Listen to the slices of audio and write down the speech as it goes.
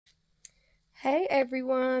Hey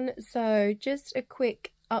everyone, so just a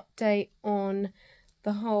quick update on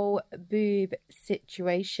the whole boob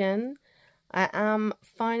situation. I am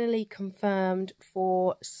finally confirmed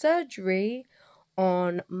for surgery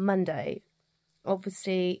on Monday.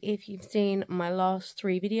 Obviously, if you've seen my last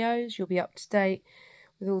 3 videos, you'll be up to date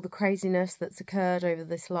with all the craziness that's occurred over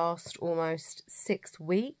this last almost 6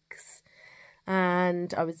 weeks.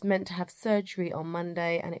 And I was meant to have surgery on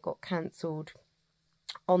Monday and it got cancelled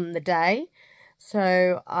on the day.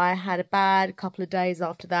 So I had a bad couple of days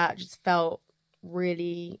after that. Just felt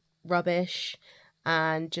really rubbish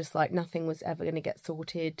and just like nothing was ever going to get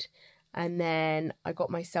sorted. And then I got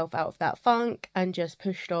myself out of that funk and just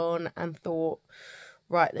pushed on and thought,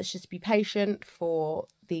 right, let's just be patient for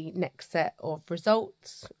the next set of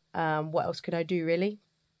results. What else could I do, really?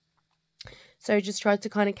 So just tried to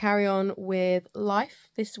kind of carry on with life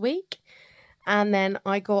this week. And then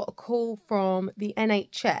I got a call from the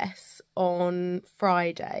NHS on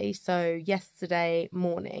Friday, so yesterday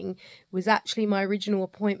morning, was actually my original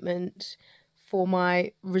appointment for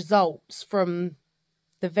my results from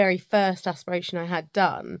the very first aspiration I had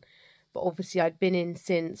done. But obviously I'd been in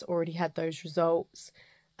since, already had those results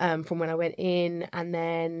from when I went in, and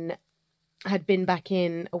then had been back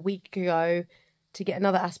in a week ago to get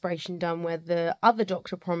another aspiration done where the other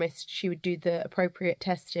doctor promised she would do the appropriate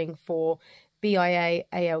testing for BIA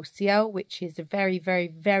ALCL, which is a very, very,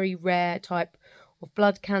 very rare type of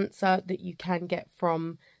blood cancer that you can get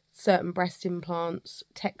from certain breast implants,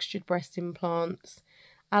 textured breast implants.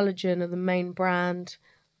 Allergen are the main brand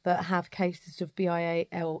that have cases of BIA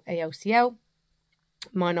ALCL.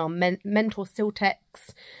 Mine are Mentor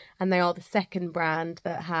Siltex, and they are the second brand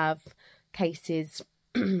that have cases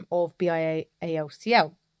of BIA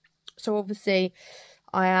ALCL. So obviously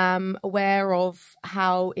I am aware of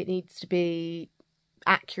how it needs to be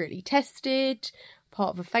accurately tested, part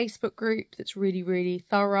of a Facebook group that's really, really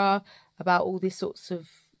thorough about all these sorts of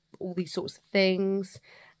things.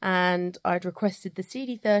 And I'd requested the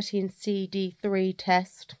CD30 and CD3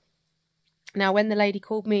 test. Now, when the lady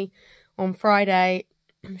called me on Friday,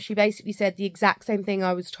 she basically said the exact same thing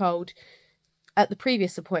I was told at the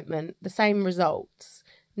previous appointment, the same results,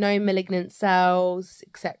 no malignant cells,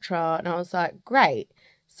 etc. And I was like, great.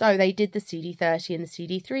 So they did the CD30 and the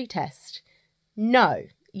CD3 test. No,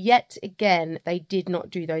 yet again, they did not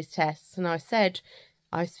do those tests. And I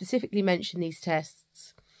specifically mentioned these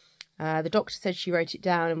tests. The doctor said she wrote it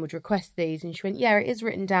down and would request these. And she went, yeah, it is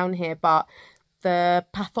written down here, but the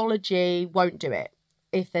pathology won't do it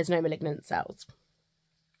if there's no malignant cells.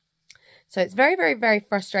 So it's very, very, very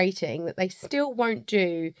frustrating that they still won't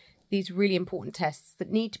do these really important tests that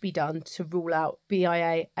need to be done to rule out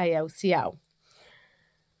BIA ALCL.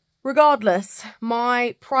 Regardless,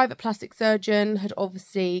 my private plastic surgeon had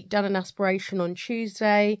obviously done an aspiration on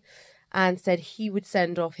Tuesday and said he would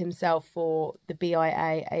send off himself for the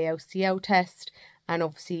BIA ALCL test and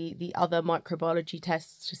obviously the other microbiology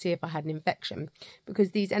tests to see if I had an infection,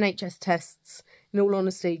 because these NHS tests, in all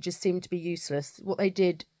honesty, just seem to be useless. What they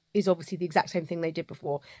did is obviously the exact same thing they did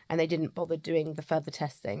before, and they didn't bother doing the further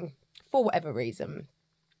testing for whatever reason.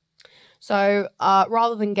 So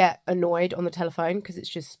rather than get annoyed on the telephone, because it's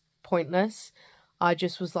just pointless, I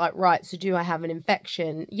just was like, right, so do I have an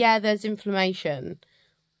infection? Yeah, there's inflammation.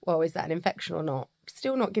 Well, is that an infection or not?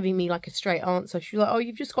 Still not giving me like a straight answer. She was like, oh,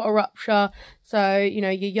 you've just got a rupture, so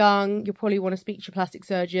you're young, you'll probably want to speak to your plastic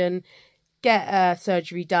surgeon, get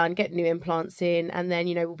surgery done, get new implants in, and then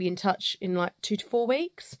we'll be in touch in like 2 to 4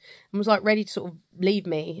 weeks. And was like ready to sort of leave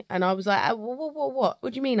me. And I was like, what do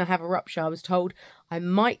you mean I have a rupture? I was told I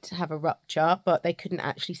might have a rupture, but they couldn't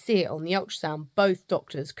actually see it on the ultrasound. Both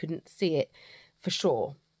doctors couldn't see it for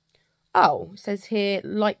sure. Oh, it says here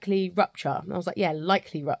likely rupture. And I was like, yeah,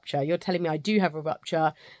 likely rupture. You're telling me I do have a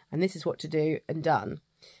rupture and this is what to do, and done. And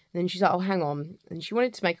then she's like, oh, hang on. And she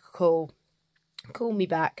wanted to make a call me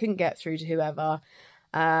back, couldn't get through to whoever.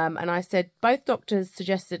 And I said, both doctors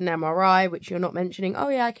suggested an MRI, which you're not mentioning. Oh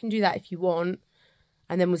yeah, I can do that if you want.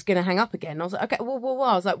 And then was going to hang up again. I was like, okay, well.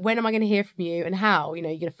 I was like, when am I going to hear from you and how? You're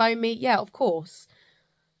going to phone me? Yeah, of course.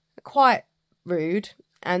 Quite rude.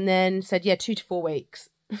 And then said, yeah, 2 to 4 weeks.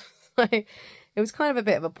 So it was kind of a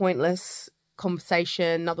bit of a pointless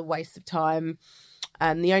conversation, another waste of time.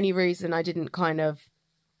 And the only reason I didn't kind of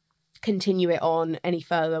continue it on any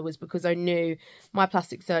further was because I knew my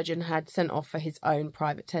plastic surgeon had sent off for his own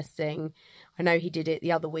private testing. I know he did it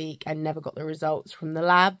the other week and never got the results from the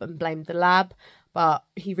lab and blamed the lab, but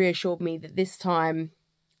he reassured me that this time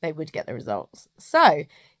they would get the results. So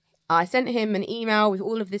I sent him an email with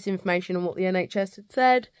all of this information on what the NHS had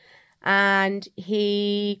said, and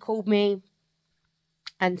he called me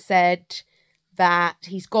and said that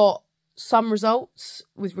he's got some results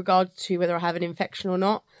with regard to whether I have an infection or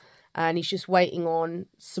not, and he's just waiting on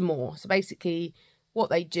some more. So basically what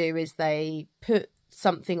they do is they put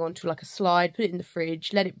something onto like a slide, put it in the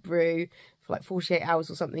fridge, let it brew for like 48 hours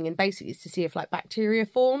or something, and basically it's to see if like bacteria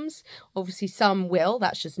forms. Obviously some will,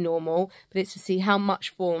 that's just normal, but it's to see how much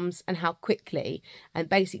forms and how quickly, and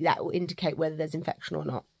basically that will indicate whether there's infection or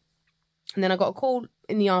not. And then I got a call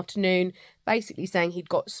in the afternoon basically saying he'd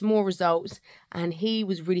got some more results and he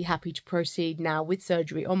was really happy to proceed now with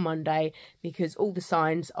surgery on Monday because all the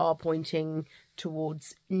signs are pointing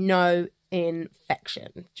towards no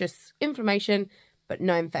infection. Just inflammation, but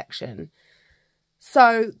no infection.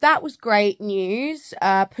 So that was great news.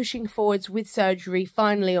 Pushing forwards with surgery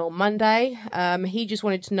finally on Monday. He just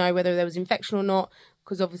wanted to know whether there was infection or not,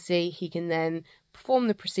 because obviously he can then perform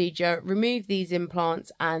the procedure, remove these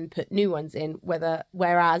implants and put new ones in,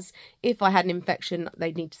 whereas if I had an infection,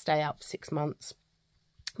 they'd need to stay out for 6 months.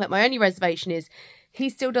 But my only reservation is he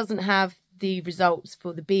still doesn't have the results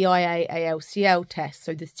for the BIA-ALCL test,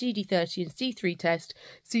 so the CD30 and C3 test,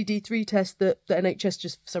 CD3 test that the NHS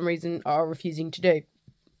just for some reason are refusing to do.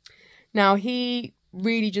 Now, he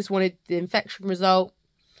really just wanted the infection result,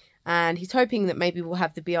 and he's hoping that maybe we'll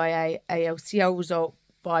have the BIA-ALCL result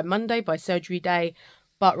by Monday, by surgery day.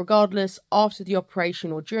 But regardless, after the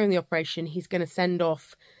operation or during the operation, he's going to send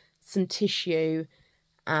off some tissue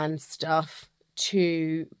and stuff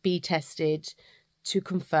to be tested to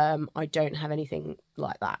confirm I don't have anything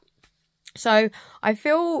like that. So I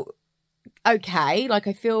feel okay, like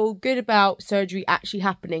I feel good about surgery actually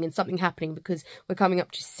happening and something happening, because we're coming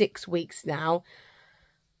up to 6 weeks now.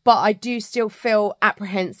 But I do still feel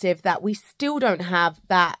apprehensive that we still don't have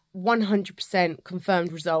that 100%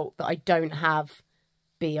 confirmed result that I don't have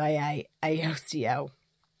BIA-ALCL.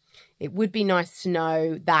 It would be nice to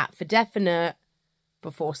know that for definite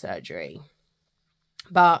before surgery.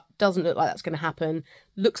 But doesn't look like that's going to happen.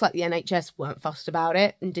 Looks like the NHS weren't fussed about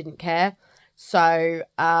it and didn't care. So,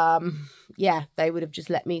 yeah, they would have just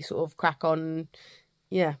let me sort of crack on,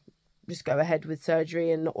 yeah, just go ahead with surgery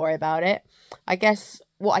and not worry about it. I guess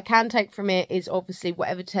what I can take from it is obviously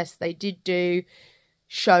whatever test they did do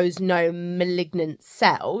shows no malignant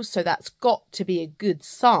cells. So that's got to be a good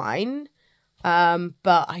sign. But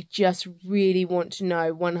I just really want to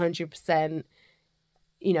know 100%,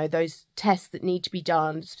 you know, those tests that need to be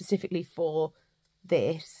done specifically for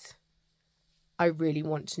this. I really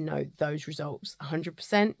want to know those results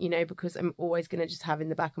 100%, you know, because I'm always going to just have in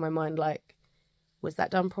the back of my mind, like, was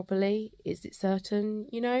that done properly? Is it certain,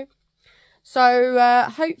 you know? So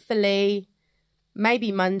hopefully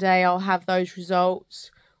maybe Monday I'll have those results,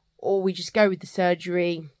 or we just go with the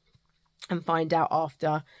surgery and find out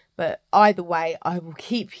after. But either way, I will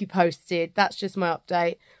keep you posted. That's just my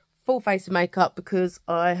update. Full face of makeup because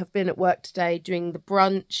I have been at work today doing the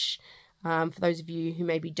brunch. For those of you who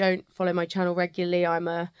maybe don't follow my channel regularly, I'm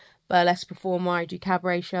a burlesque performer. I do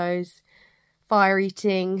cabaret shows, fire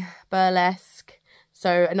eating, burlesque.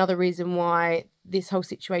 So another reason why this whole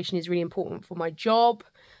situation is really important for my job.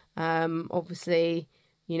 Obviously,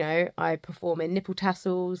 you know, I perform in nipple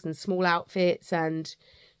tassels and small outfits and,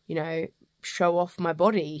 you know, show off my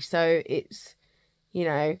body. So it's, you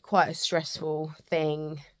know, quite a stressful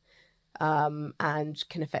thing. And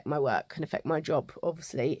can affect my work, can affect my job,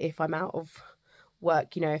 obviously, if I'm out of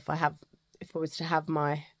work, you know, if I was to have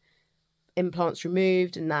my implants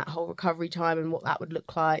removed and that whole recovery time and what that would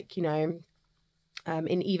look like, you know,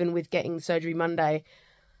 and even with getting surgery Monday,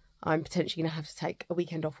 I'm potentially going to have to take a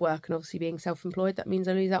weekend off work, and obviously being self-employed, that means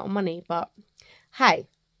I lose out on money. But hey,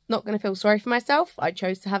 not going to feel sorry for myself. I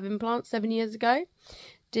chose to have implants 7 years ago.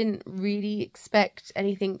 Didn't really expect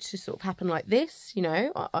anything to sort of happen like this, you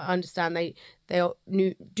know. I understand they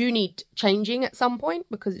do need changing at some point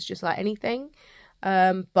because it's just like anything.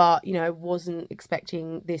 But, you know, wasn't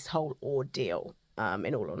expecting this whole ordeal,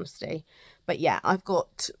 in all honesty. But yeah, I've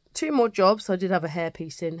got 2 more jobs. I did have a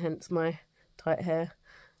hairpiece in, hence my tight hair.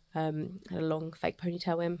 Had a long fake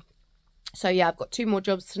ponytail in. So yeah, I've got 2 more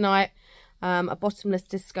jobs tonight. A bottomless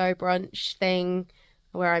disco brunch thing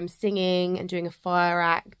where I'm singing and doing a fire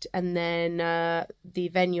act, and then the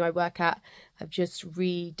venue I work at have just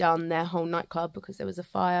redone their whole nightclub because there was a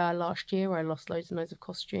fire last year where I lost loads and loads of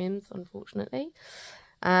costumes, unfortunately.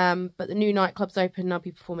 But the new nightclub's open and I'll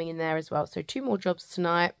be performing in there as well. So 2 more jobs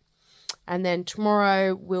tonight, and then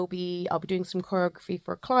tomorrow I'll be doing some choreography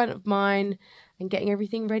for a client of mine and getting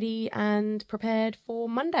everything ready and prepared for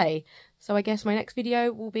Monday. So I guess my next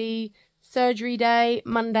video will be surgery day,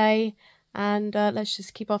 Monday. And let's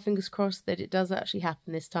just keep our fingers crossed that it does actually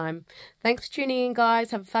happen this time. Thanks for tuning in,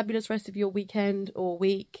 guys. Have a fabulous rest of your weekend or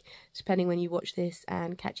week, depending when you watch this,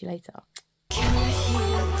 and catch you later.